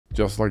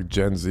Just like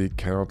Gen Z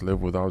cannot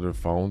live without their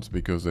phones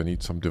because they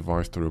need some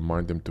device to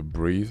remind them to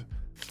breathe,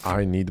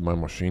 I need my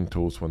machine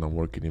tools when I'm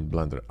working in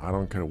Blender. I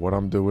don't care what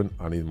I'm doing,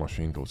 I need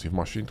machine tools. If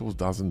machine tools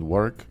doesn't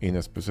work in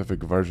a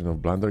specific version of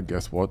Blender,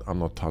 guess what? I'm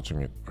not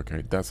touching it,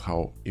 okay? That's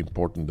how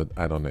important that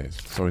add-on is.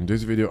 So in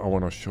this video, I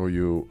want to show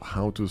you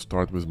how to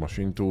start with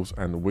machine tools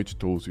and which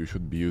tools you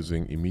should be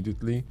using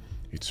immediately.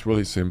 It's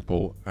really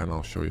simple and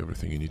I'll show you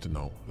everything you need to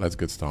know. Let's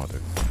get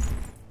started.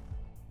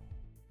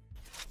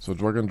 So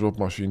drag and drop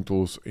machine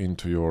tools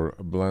into your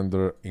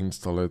Blender,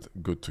 install it,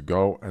 good to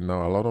go. And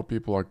now a lot of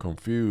people are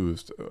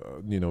confused,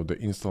 they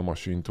install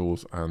machine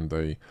tools and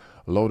they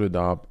load it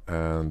up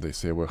and they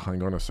say, well,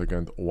 hang on a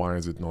second, why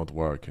is it not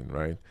working,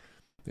 right?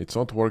 It's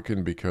not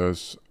working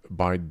because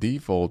by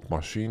default,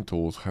 machine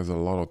tools has a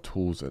lot of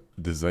tools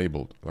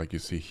disabled. Like you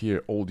see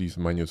here, all these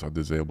menus are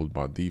disabled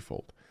by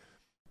default.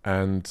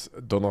 And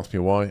don't ask me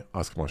why,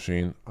 ask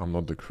machine. I'm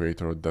not the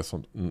creator, that's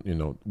not,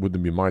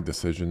 wouldn't be my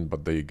decision,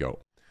 but there you go.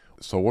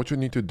 So what you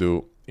need to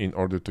do in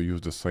order to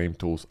use the same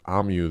tools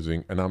I'm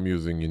using, and I'm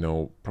using,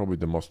 probably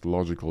the most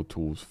logical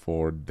tools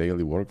for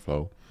daily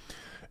workflow,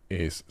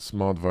 is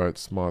Smart Vert,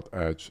 Smart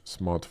Edge,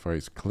 Smart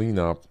Face,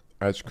 Cleanup,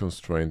 Edge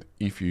Constraint.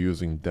 If you're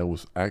using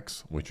Deus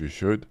Ex, which you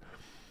should,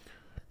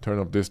 turn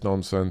off this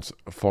nonsense.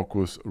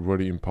 Focus,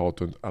 really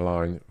important.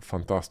 Align,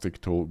 fantastic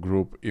tool.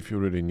 Group, if you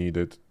really need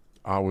it,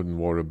 I wouldn't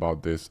worry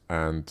about this,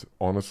 and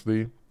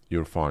honestly,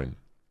 you're fine.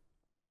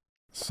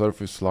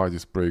 Surface slide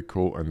is pretty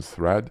cool, and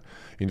thread.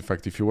 In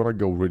fact, if you want to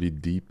go really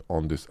deep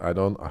on this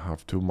add-on, I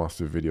have two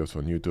massive videos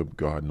on YouTube.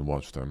 Go ahead and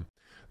watch them.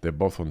 They're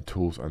both on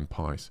tools and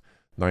pies.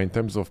 Now in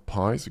terms of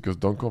pies, because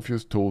don't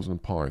confuse tools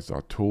and pies, there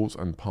are tools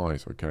and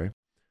pies, okay?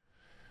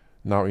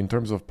 Now in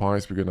terms of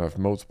pies, we're gonna have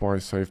mode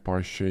pies, save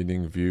pies,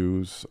 shading,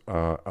 views,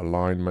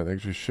 alignment.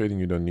 Actually shading,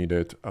 you don't need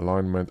it.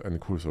 Alignment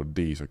and cursor,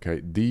 these, okay?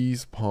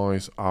 These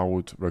pies I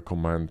would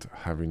recommend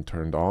having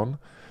turned on.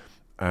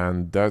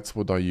 And that's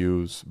what I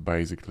use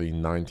basically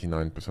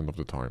 99% of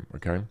the time,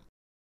 okay?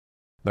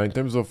 Now in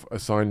terms of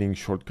assigning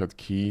shortcut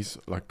keys,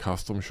 like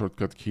custom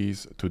shortcut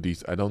keys to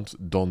these add-ons,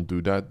 don't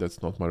do that.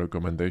 That's not my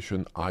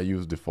recommendation. I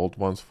use default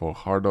ones for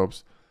hard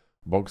ops,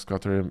 box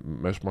cutter,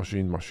 mesh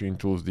machine, machine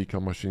tools,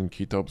 decal machine,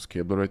 keytops,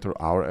 cableator,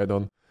 our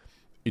add-on.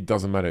 It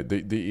doesn't matter.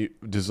 They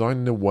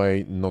design in a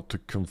way not to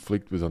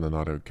conflict with one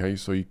another, okay?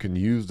 So you can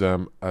use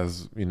them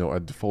as,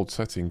 at default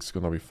settings,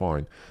 gonna be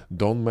fine.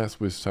 Don't mess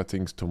with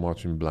settings too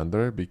much in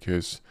Blender,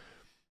 because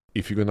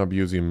if you're gonna be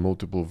using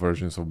multiple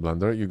versions of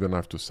Blender, you're gonna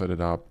have to set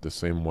it up the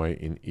same way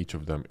in each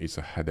of them. It's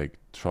a headache.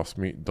 Trust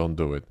me, don't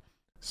do it.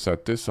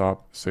 Set this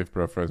up, save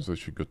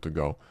preferences, you're good to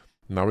go.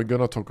 Now we're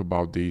gonna talk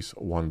about these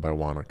one by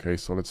one, okay?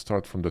 So let's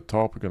start from the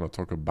top. We're gonna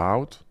talk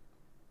about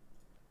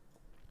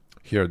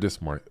here,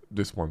 this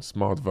one,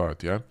 Smart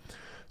Vert, yeah?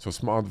 So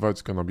Smart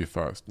Vert's gonna be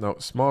first. Now,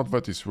 Smart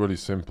Vert is really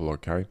simple,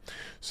 okay?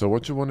 So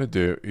what you want to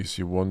do is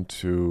you want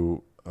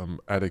to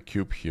add a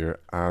cube here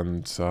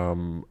and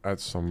add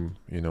some,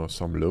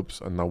 some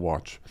loops. And now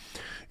watch.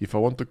 If I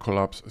want to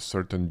collapse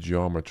certain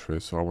geometry,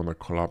 so I want to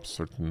collapse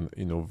certain,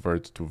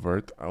 vert to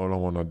vert, all I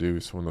want to do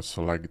is I want to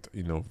select,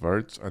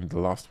 verts, and the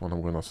last one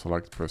I'm going to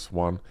select, press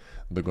 1,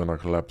 they're going to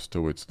collapse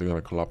to it. So they're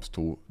going to collapse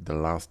to the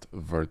last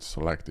vert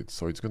selected.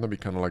 So it's going to be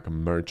kind of like a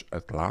merge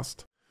at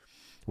last,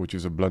 which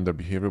is a Blender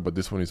behavior, but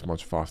this one is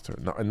much faster.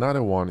 Now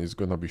another one is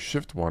going to be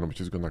shift 1,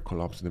 which is going to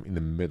collapse them in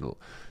the middle.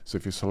 So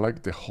if you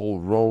select the whole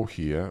row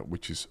here,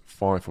 which is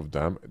 5 of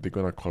them, they're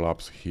going to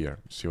collapse here.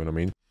 See what I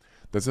mean?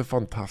 That's a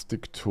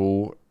fantastic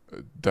tool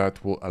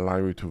that will allow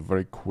you to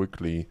very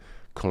quickly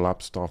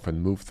collapse stuff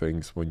and move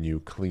things when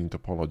you clean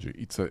topology.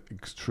 It's an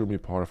extremely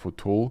powerful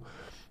tool,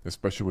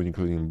 especially when you're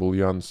cleaning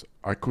booleans.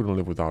 I couldn't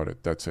live without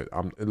it. That's it.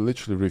 I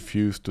literally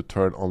refuse to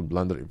turn on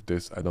Blender if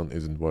this add-on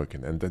isn't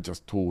working. And that's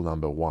just tool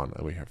number 1,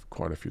 and we have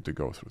quite a few to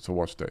go through. So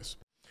watch this.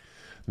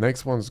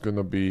 Next one's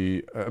gonna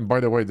be, and by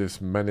the way,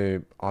 there's many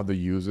other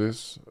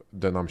uses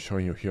than I'm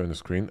showing you here on the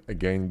screen.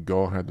 Again,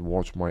 go ahead and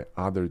watch my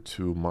other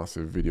 2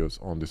 massive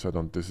videos on this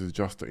add-on. This is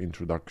just the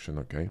introduction,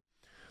 okay?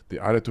 The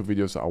other 2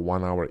 videos are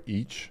 1 hour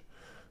each.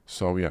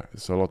 So yeah,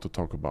 it's a lot to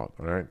talk about,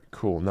 all right?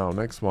 Cool. Now,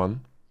 next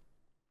one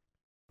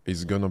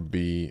is gonna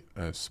be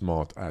a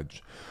Smart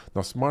Edge.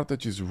 Now Smart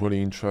Edge is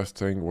really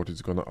interesting. What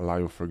it's gonna allow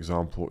you, for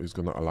example, is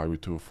gonna allow you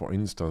to, for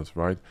instance,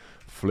 right,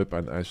 flip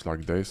an edge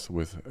like this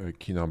with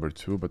key number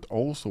 2, but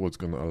also what's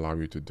gonna allow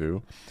you to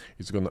do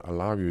is gonna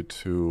allow you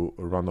to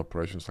run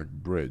operations like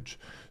bridge.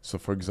 So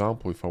for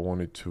example, if I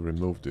wanted to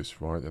remove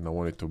this, right, and I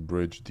wanted to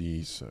bridge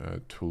these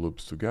 2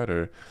 loops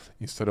together,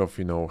 instead of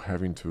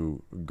having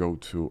to go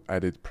to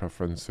edit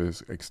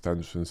preferences,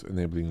 extensions,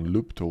 enabling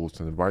loop tools,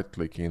 and right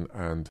clicking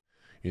and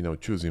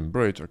choosing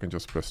bridge, I can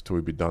just press 2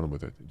 and be done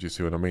with it. Do you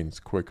see what I mean? It's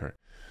quicker.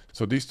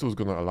 So this tool is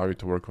going to allow you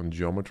to work on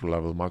geometry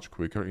level much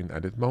quicker in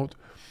edit mode.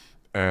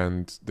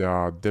 And they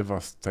are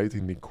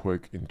devastatingly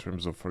quick in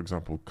terms of, for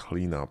example,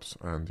 cleanups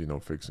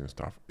and, fixing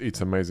stuff.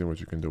 It's amazing what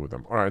you can do with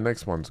them. All right,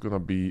 next one is going to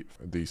be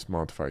the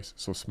Smart Face.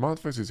 So Smart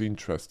Face is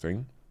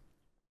interesting.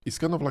 It's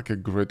kind of like a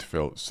grid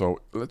fill. So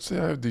let's say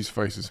I have these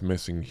faces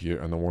missing here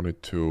and I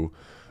wanted to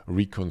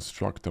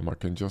reconstruct them, I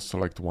can just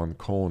select one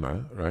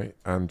corner, right,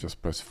 and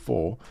just press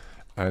 4,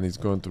 and it's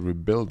going to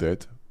rebuild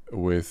it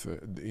with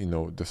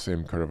the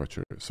same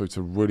curvature. So it's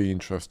a really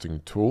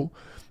interesting tool,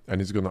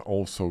 and it's going to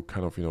also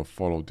kind of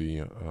follow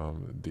the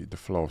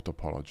flow of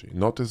topology.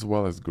 Not as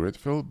well as grid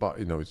fill, but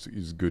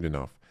it's good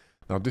enough.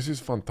 Now this is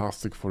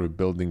fantastic for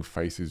rebuilding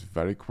faces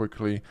very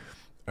quickly.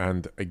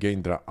 And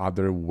again, there are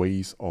other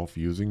ways of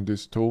using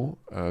this tool.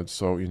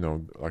 So,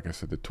 like I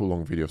said, the 2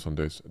 long videos on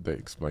this, they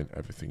explain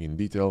everything in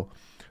detail.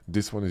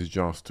 This one is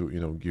just to,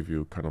 give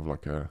you kind of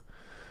like a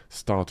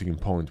starting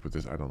point with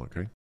this add-on,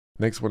 okay?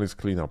 Next one is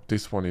cleanup.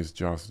 This one is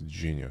just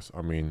genius.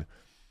 I mean,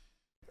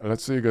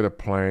 let's say you got a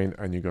plane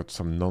and you got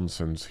some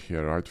nonsense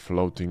here, right?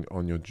 Floating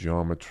on your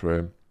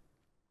geometry.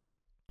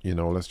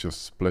 Let's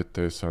just split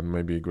this and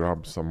maybe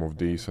grab some of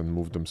these and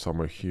move them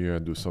somewhere here,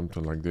 do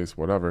something like this,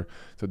 whatever.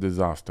 It's a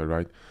disaster,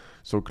 right?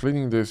 So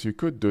cleaning this, you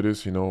could do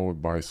this,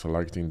 by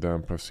selecting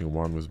them, pressing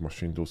 1 with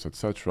machine tools,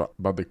 etc.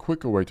 But the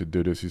quicker way to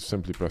do this is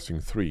simply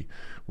pressing 3,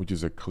 which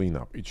is a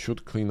cleanup. It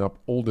should clean up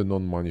all the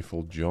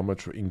non-manifold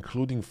geometry,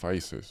 including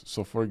faces.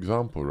 So for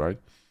example, right,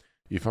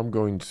 if I'm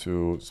going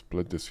to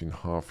split this in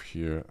half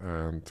here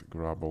and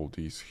grab all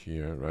these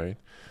here, right,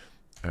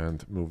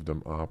 and move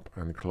them up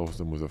and close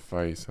them with a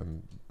face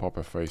and pop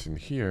a face in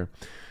here,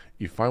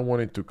 if I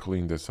wanted to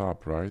clean this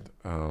up, right,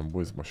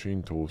 with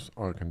machine tools,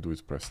 all I can do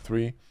is press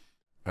 3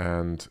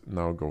 and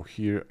now go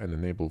here and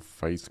enable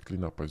face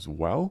cleanup as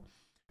well,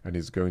 and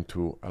it's going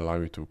to allow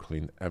you to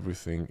clean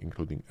everything,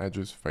 including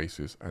edges,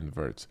 faces, and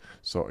verts.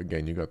 So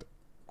again, you got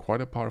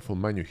quite a powerful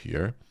menu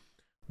here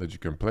that you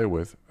can play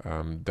with.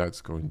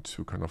 That's going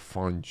to kind of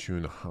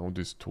fine-tune how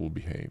this tool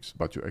behaves,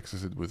 but you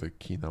access it with a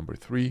key number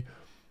 3.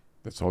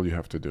 That's all you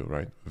have to do,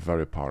 right?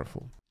 Very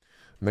powerful.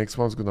 Next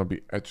one's going to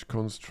be edge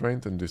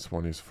constraint, and this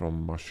one is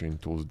from Machine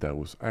Tools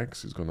Deus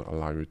Ex. It's going to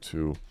allow you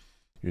to,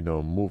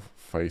 move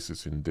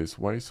faces in this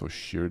way, so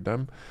shear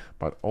them,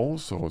 but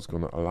also it's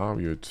going to allow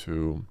you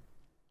to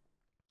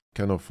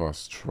kind of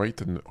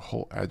straighten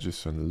whole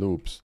edges and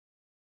loops,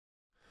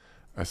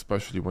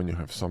 especially when you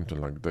have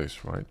something like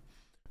this, right?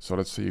 So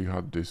let's say you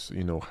have this,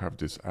 have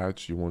this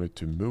edge, you wanted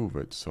to move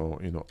it. So,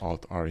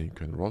 Alt-R, you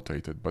can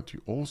rotate it, but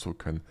you also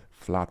can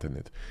flatten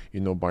it.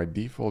 By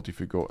default,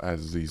 if you go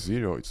as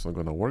Z0, it's not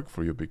going to work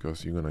for you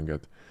because you're going to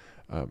get,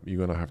 you're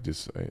going to have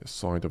this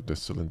side of the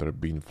cylinder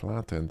being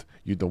flattened.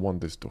 You don't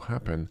want this to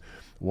happen.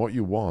 What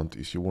you want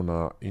is you want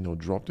to,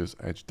 drop this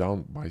edge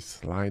down by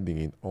sliding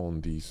it on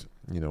these,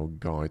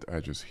 guide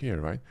edges here,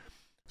 right?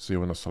 So you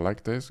want to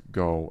select this,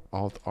 go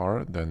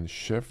Alt-R, then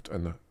Shift,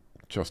 and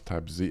just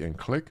tap Z and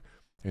click.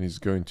 And it's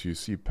going to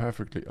see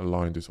perfectly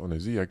align this on a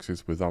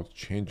Z-axis without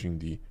changing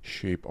the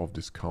shape of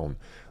this cone.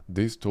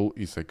 This tool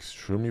is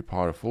extremely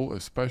powerful,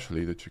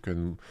 especially that you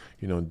can,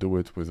 do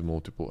it with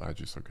multiple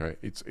edges, okay?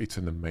 It's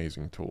an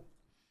amazing tool.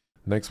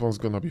 Next one's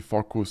gonna be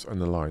focus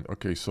and align.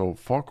 Okay, so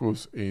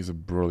focus is a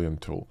brilliant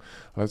tool.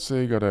 Let's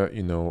say you got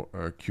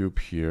a cube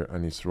here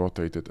and it's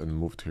rotated and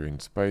moved here in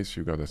space.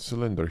 You got a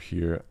cylinder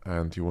here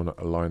and you want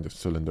to align the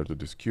cylinder to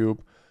this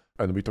cube.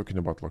 And we're talking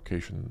about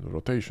location and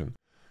rotation.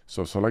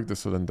 So select the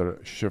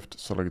cylinder, Shift,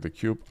 select the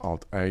cube,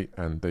 Alt-A,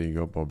 and there you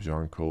go, Bob's your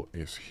uncle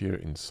is here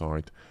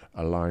inside,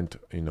 aligned,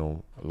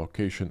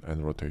 location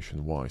and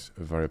rotation wise.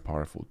 A very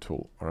powerful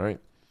tool, all right?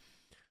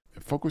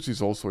 Focus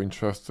is also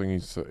interesting.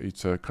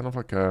 It's a kind of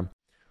like a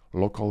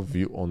local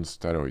view on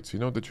steroids. You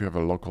know that you have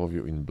a local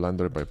view in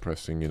Blender by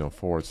pressing, / on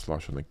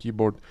the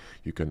keyboard.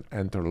 You can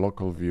enter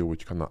local view,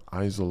 which kind of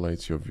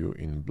isolates your view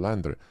in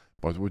Blender.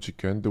 But what you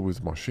can do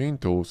with machine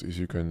tools is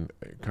you can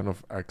kind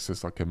of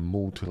access like a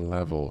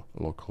multi-level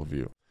local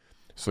view.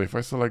 So if I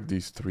select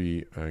these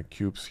 3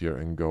 cubes here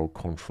and go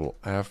Control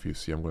F, you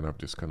see I'm going to have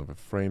this kind of a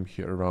frame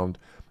here around.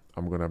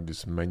 I'm going to have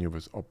this menu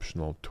with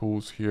optional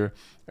tools here.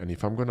 And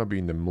if I'm going to be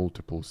in the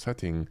multiple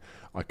setting,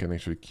 I can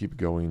actually keep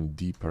going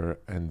deeper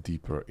and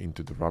deeper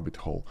into the rabbit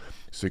hole.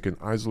 So you can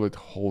isolate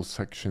whole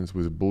sections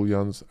with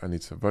booleans, and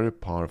it's very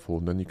powerful.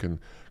 And then you can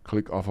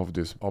click off of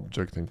this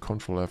object and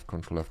Control F,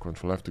 Control F,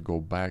 Control F to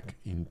go back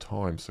in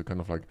time. So kind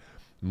of like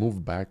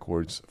move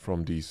backwards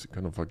from these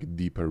kind of like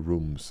deeper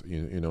rooms,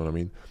 you know what I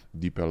mean?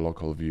 Deeper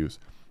local views.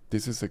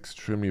 This is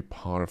extremely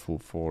powerful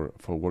for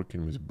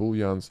working with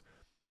booleans.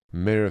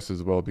 Mirrors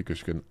as well, because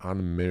you can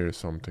unmirror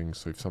something.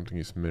 So if something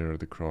is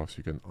mirrored across,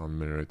 you can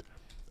unmirror it.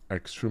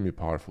 Extremely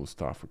powerful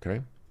stuff,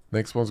 okay?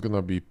 Next one's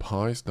gonna be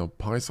pies. Now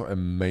pies are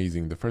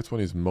amazing. The first one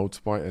is Mode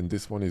Spy, and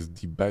this one is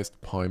the best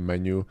pie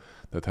menu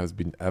that has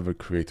been ever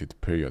created,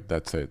 period.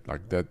 That's it,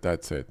 like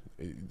that's it.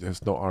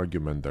 There's no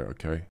argument there,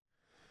 okay?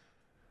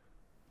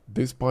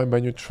 This pie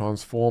menu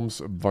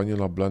transforms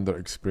vanilla Blender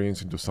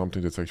experience into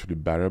something that's actually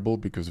bearable,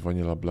 because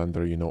vanilla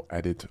Blender,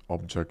 edit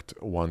object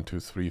 1, 2,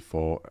 3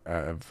 for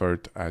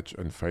vert, edge,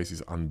 and face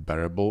is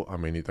unbearable. I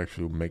mean, it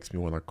actually makes me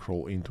want to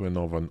crawl into an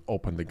oven,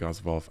 open the gas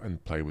valve,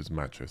 and play with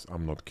matches.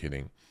 I'm not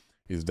kidding.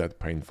 It's that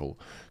painful.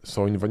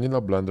 So in vanilla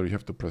Blender, you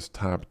have to press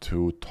tab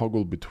to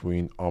toggle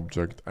between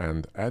object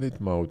and edit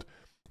mode.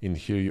 In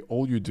here,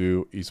 all you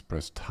do is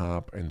press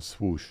tab and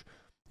swoosh.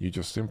 you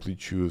just simply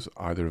choose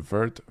either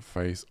vert,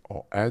 face,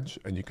 or edge,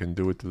 and you can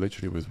do it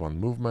literally with one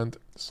movement.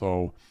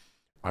 So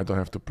I don't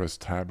have to press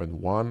tab and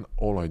 1.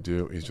 All I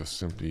do is just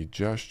simply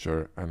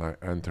gesture and I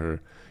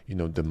enter, you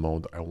know, the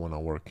mode I want to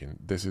work in.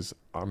 This is,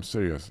 I'm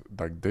serious,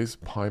 like this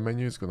pie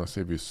menu is going to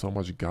save you so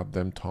much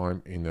goddamn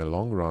time in the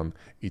long run.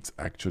 It's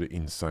actually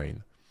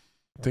insane.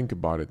 Think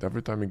about it.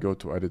 Every time you go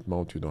to edit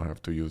mode, you don't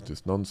have to use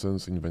this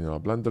nonsense in vanilla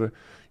Blender.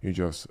 You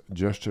just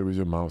gesture with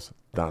your mouse,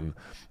 done.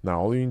 Now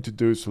all you need to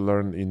do is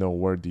learn, you know,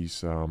 where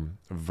these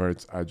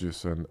verts,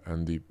 edges,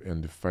 and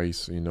the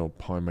face, you know,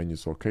 pie menu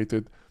is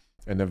located,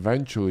 and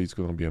eventually it's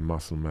going to be a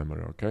muscle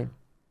memory. Okay.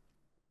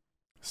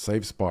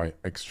 Save spy,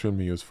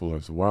 extremely useful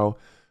as well.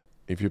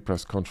 If you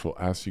press Ctrl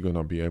S, you're going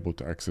to be able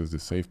to access the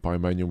save pie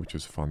menu, which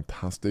is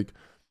fantastic.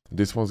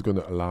 This one's going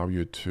to allow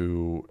you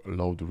to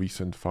load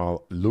recent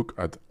file, look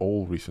at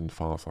all recent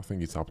files. I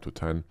think it's up to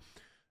 10.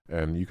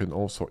 And you can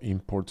also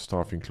import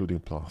stuff,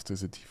 including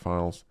plasticity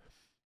files.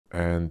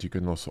 And you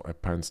can also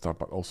append stuff,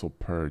 but also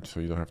purge.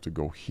 So you don't have to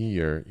go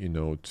here, you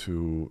know,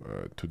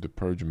 to the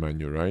purge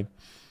menu, right?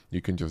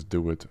 You can just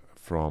do it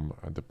from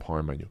the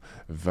pie menu.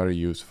 Very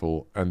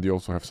useful. And you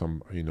also have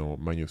some, you know,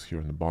 menus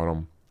here in the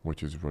bottom,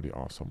 which is really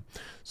awesome.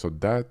 So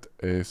that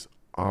is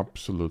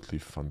absolutely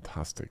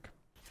fantastic.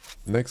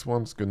 Next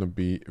one's going to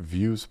be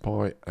View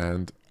Spy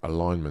and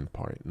Alignment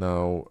Pie.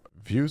 Now,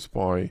 View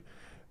Spy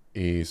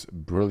is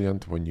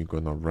brilliant when you're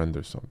going to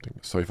render something.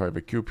 So if I have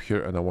a cube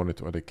here and I wanted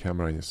to add a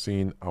camera in a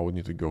scene, I would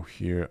need to go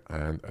here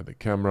and add a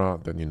camera,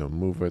 then, you know,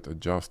 move it,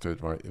 adjust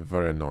it, right?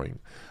 Very annoying.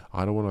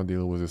 I don't want to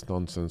deal with this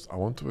nonsense. I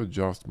want to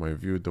adjust my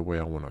view the way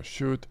I want to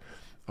shoot.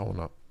 I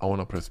want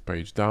to press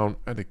page down,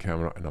 add a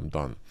camera, and I'm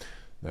done.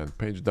 Then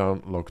page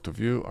down, lock to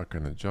view, I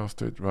can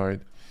adjust it,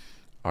 right?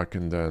 I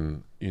can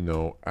then, you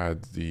know,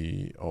 add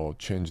or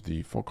change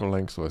the focal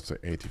length. So let's say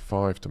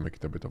 85 to make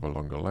it a bit of a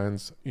longer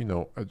lens, you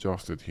know,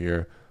 adjust it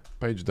here,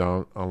 page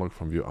down, unlock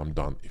from view, I'm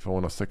done. If I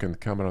want a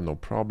second camera, no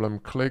problem,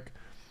 click,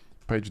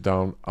 page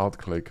down, alt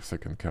click,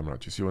 second camera.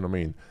 Do you see what I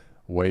mean?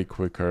 Way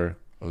quicker,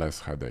 less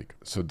headache.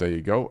 So there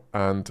you go.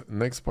 And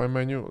next pie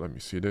menu, let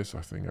me see this.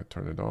 I think I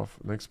turned it off.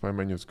 Next pie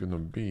menu is going to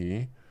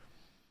be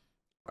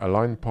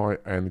Align Pie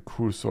and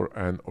Cursor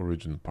and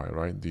Origin Pie,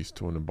 right? These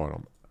two on the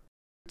bottom.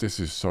 This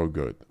is so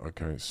good.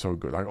 Okay, so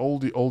good. Like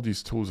all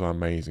these tools are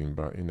amazing,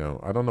 but you know,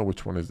 I don't know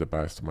which one is the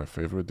best. My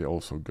favorite, they're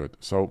also good.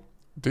 So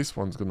this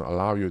one's going to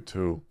allow you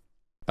to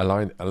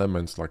align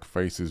elements like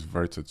faces,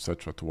 verts,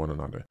 etc. to one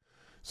another.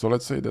 So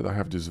let's say that I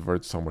have this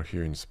vert somewhere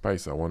here in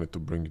space. I wanted to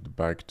bring it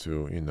back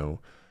to, you know,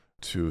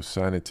 to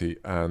sanity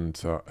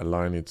and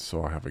align it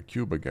so I have a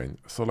cube again.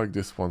 Select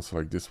this one,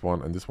 select this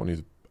one, and this one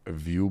is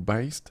view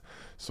based.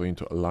 So you need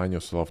to align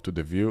yourself to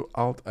the view,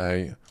 Alt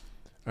A,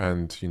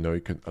 and you know,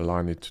 you can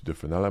align it to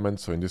different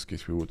elements. So in this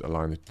case, we would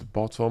align it to the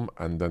bottom,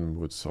 and then we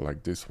would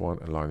select this one,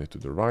 align it to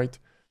the right,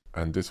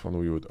 and this one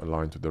we would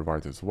align to the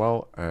right as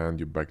well, and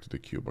you're back to the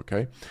cube.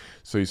 Okay,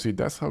 so you see,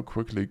 that's how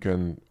quickly you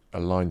can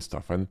align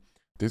stuff. And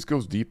this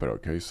goes deeper.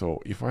 Okay, so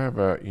if I have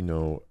a, you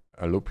know,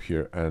 a loop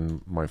here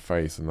and my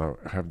face, and I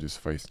have this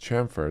face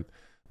chamfered,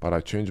 but I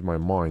change my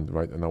mind,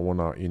 right, and I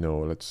wanna, you know,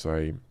 let's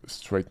say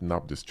straighten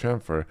up this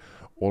chamfer,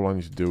 all I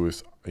need to do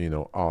is, you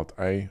know, Alt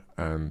A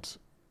and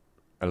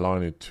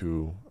align it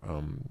to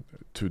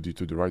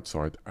the right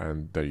side,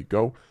 and there you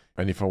go.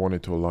 And if I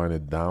wanted to align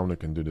it down, I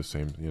can do the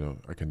same, you know,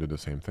 I can do the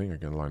same thing. I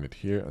can align it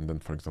here, and then,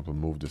 for example,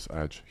 move this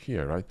edge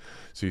here, right?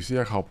 So you see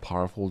like how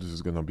powerful this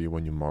is going to be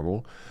when you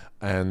model.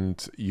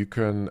 And you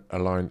can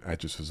align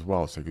edges as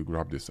well. So you could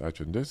grab this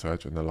edge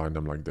and align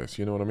them like this.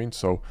 You know what I mean?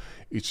 So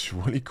it's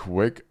really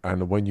quick.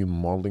 And when you're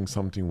modeling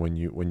something, when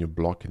you're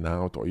blocking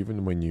out, or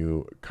even when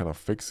you kind of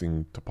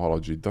fixing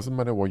topology, it doesn't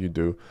matter what you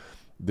do.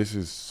 This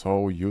is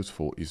so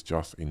useful. It's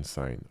just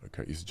insane.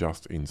 Okay, it's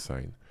just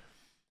insane.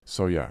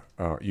 So yeah,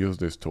 use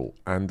this tool.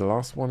 And the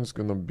last one is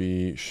gonna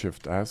be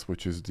Shift S,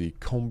 which is the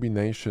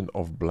combination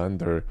of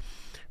Blender,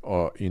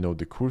 you know,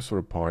 the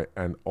cursor pie,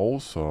 and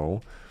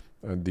also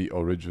the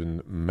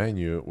origin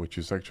menu, which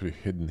is actually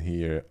hidden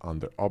here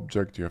under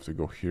object. You have to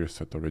go here,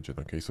 set origin.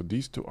 Okay, so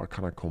these two are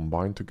kind of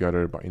combined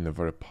together, but in a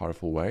very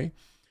powerful way.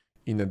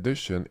 In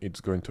addition,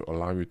 it's going to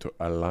allow you to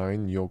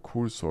align your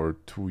cursor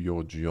to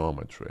your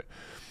geometry.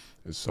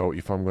 So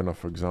if I'm gonna,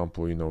 for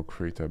example, you know,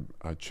 create a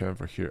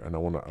chamfer here, and I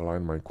want to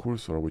align my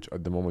cursor, which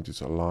at the moment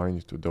is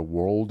aligned to the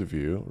world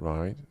view,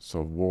 right?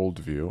 So world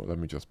view, let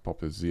me just pop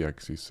the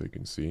z-axis so you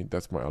can see,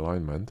 that's my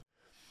alignment.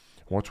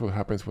 Watch what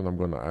happens when I'm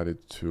gonna add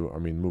it to,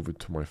 move it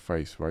to my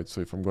face, right?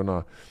 So if I'm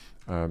gonna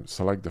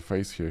select the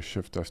face here,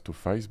 Shift S to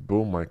face,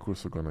 boom, my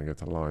cursor gonna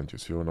get aligned. You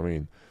see what I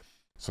mean?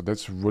 So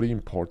that's really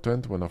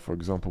important when I, for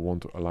example,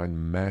 want to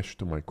align mesh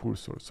to my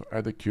cursor. So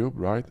add a cube,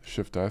 right?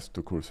 Shift S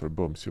to cursor,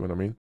 boom. See what I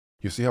mean?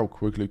 You see how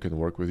quickly you can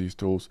work with these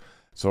tools.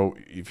 So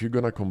if you're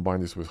gonna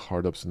combine this with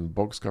Hardups and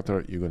box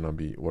cutter, you're gonna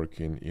be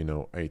working, you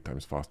know, 8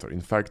 times faster.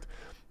 In fact,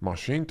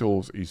 machine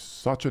tools is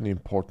such an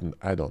important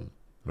add-on.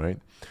 right?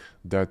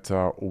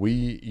 That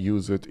we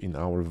use it in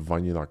our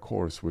vanilla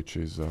course, which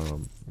is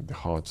the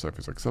hard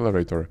surface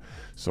accelerator.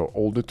 So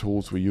all the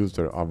tools we use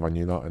there are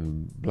vanilla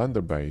and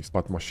Blender based,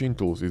 but Machine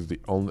Tools is the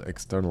only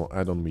external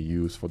add-on we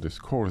use for this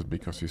course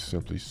because it's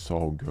simply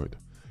so good.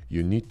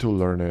 You need to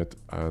learn it,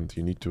 and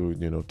you need to,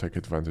 you know, take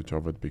advantage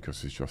of it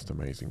because it's just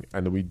amazing.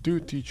 And we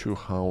do teach you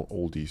how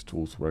all these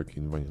tools work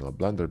in vanilla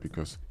Blender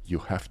because you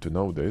have to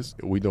know this.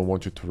 We don't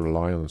want you to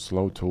rely on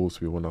slow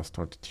tools. We want to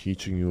start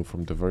teaching you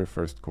from the very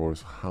first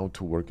course how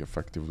to work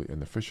effectively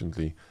and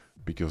efficiently,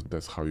 because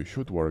that's how you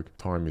should work.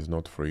 Time is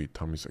not free,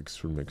 time is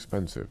extremely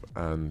expensive.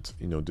 And,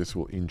 you know, this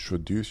will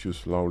introduce you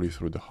slowly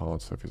through the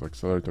hard surface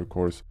accelerator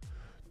course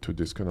to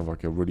this kind of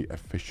like a really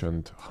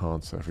efficient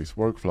hard surface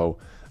workflow.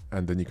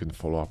 And then you can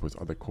follow up with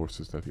other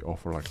courses that we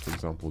offer, like for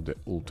example, the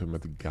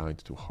ultimate guide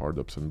to hard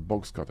ups and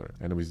box cutter.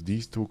 And with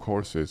these two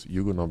courses,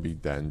 you're gonna be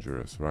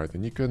dangerous, right?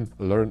 And you can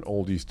learn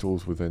all these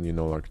tools within, you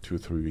know, like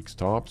 2-3 weeks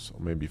tops, or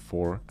maybe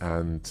 4.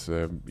 And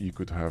you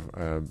could have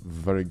a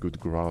very good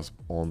grasp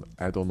on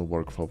add-on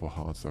workflow for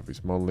hard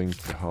surface modeling,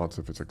 the hard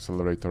surface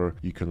accelerator.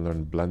 You can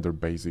learn Blender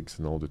basics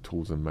and all the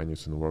tools and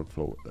menus and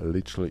workflow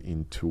literally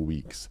in 2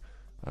 weeks.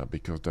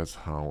 Because that's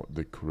how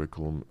the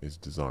curriculum is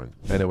designed.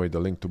 Anyway, the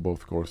link to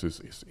both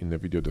courses is in the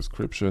video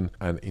description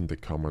and in the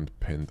comment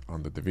pinned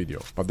under the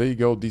video. But there you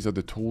go, these are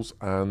the tools,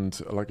 and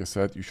like I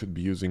said, you should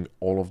be using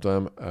all of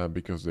them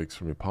because they're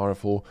extremely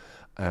powerful.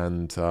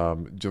 And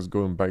just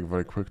going back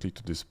very quickly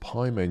to this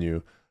pie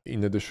menu,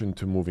 in addition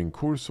to moving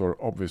cursor,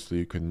 obviously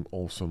you can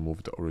also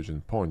move the origin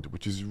point,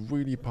 which is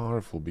really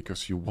powerful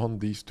because you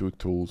want these two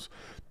tools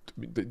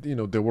to, you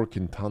know, they work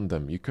in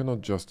tandem. You cannot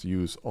just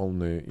use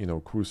only, you know,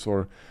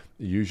 cursor.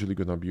 You're usually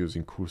gonna be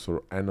using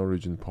cursor and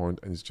origin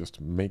point, and it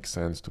just makes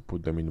sense to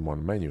put them in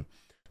one menu.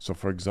 So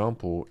for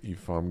example,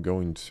 if I'm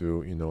going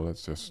to, you know,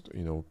 let's just,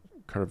 you know,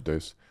 curve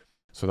this.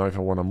 So now if I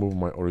want to move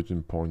my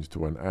origin point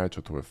to an edge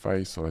or to a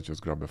face, so let's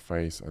just grab a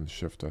face and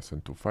shift S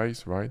into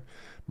face, right?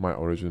 My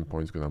origin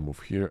point is going to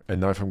move here.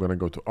 And now if I'm going to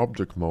go to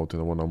object mode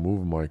and I want to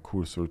move my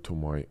cursor to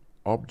my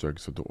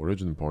object, so to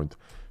origin point,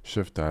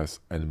 shift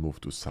S and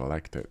move to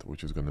selected,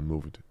 which is going to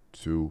move it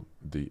to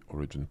the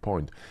origin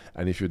point.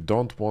 And if you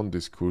don't want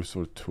this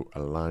cursor to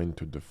align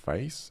to the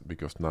face,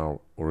 because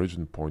now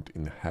origin point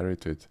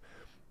inherited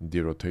the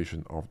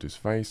rotation of this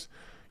face,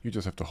 you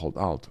just have to hold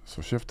Alt.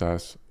 So Shift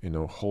S, you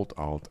know, hold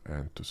Alt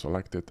and to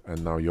select it.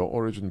 And now your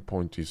origin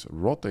point is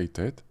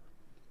rotated,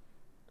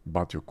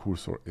 but your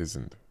cursor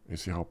isn't. You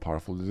see how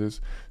powerful this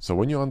is? So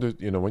when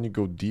when you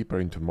go deeper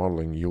into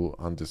modeling, you'll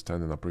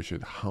understand and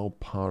appreciate how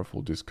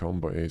powerful this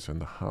combo is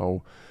and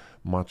how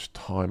much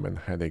time and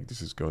headache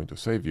this is going to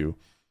save you,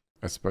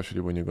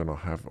 especially when you're going to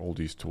have all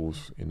these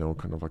tools, you know,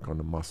 kind of like on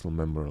a muscle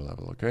memory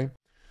level, okay?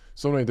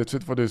 So anyway, that's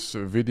it for this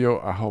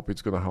video. I hope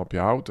it's going to help you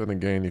out. And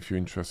again, if you're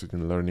interested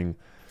in learning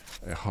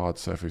a hard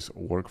surface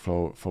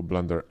workflow for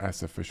Blender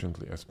as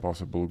efficiently as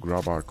possible,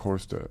 grab our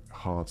course, the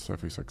Hard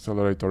Surface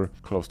Accelerator.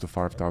 Close to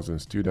 5,000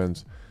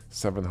 students,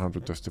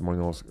 700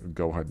 testimonials.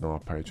 Go ahead on our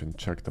page and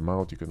check them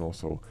out. You can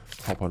also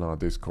hop on our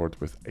Discord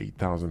with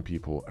 8,000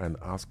 people and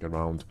ask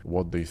around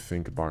what they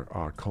think about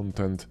our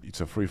content. It's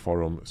a free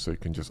forum, so you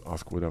can just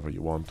ask whatever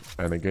you want.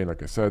 And again,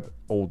 like I said,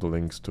 all the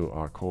links to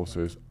our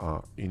courses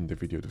are in the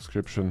video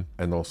description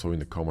and also in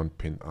the comment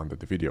pinned under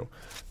the video.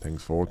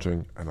 Thanks for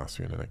watching, and I'll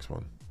see you in the next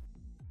one.